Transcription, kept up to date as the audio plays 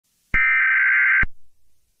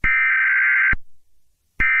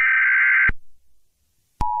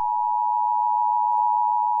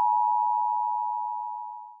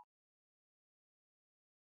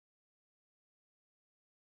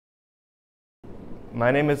My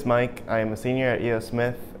name is Mike. I am a senior at E.O.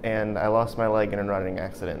 Smith, and I lost my leg in a running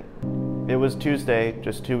accident. It was Tuesday,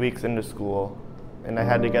 just 2 weeks into school, and I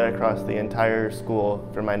had to get across the entire school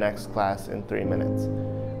for my next class in 3 minutes.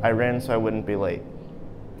 I ran so I wouldn't be late.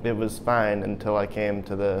 It was fine until I came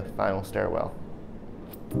to the final stairwell.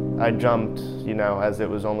 I jumped, as it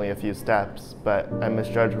was only a few steps, but I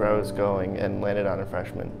misjudged where I was going and landed on a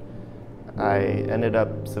freshman. I ended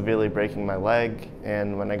up severely breaking my leg,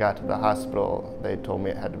 and when I got to the hospital, they told me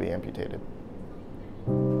it had to be amputated.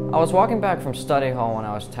 I was walking back from study hall when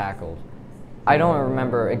I was tackled. I don't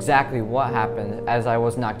remember exactly what happened as I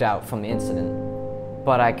was knocked out from the incident,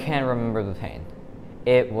 but I can remember the pain.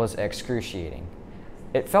 It was excruciating.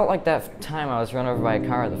 It felt like that time I was run over by a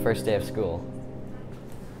car the first day of school.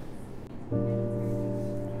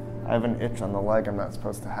 I have an itch on the leg I'm not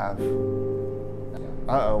supposed to have.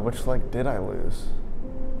 Uh-oh, which leg did I lose?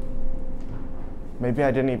 Maybe I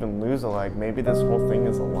didn't even lose a leg. Maybe this whole thing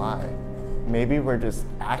is a lie. Maybe we're just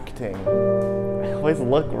acting. I always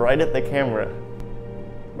look right at the camera.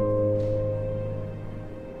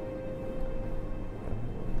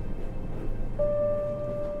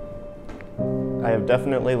 I have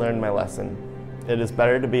definitely learned my lesson. It is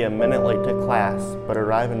better to be a minute late to class, but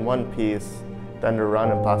arrive in one piece, than to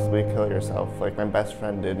run and possibly kill yourself like my best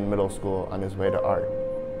friend did in middle school on his way to art.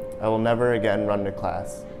 I will never again run to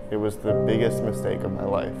class. It was the biggest mistake of my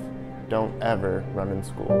life. Don't ever run in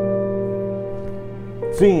school.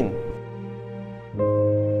 Scene!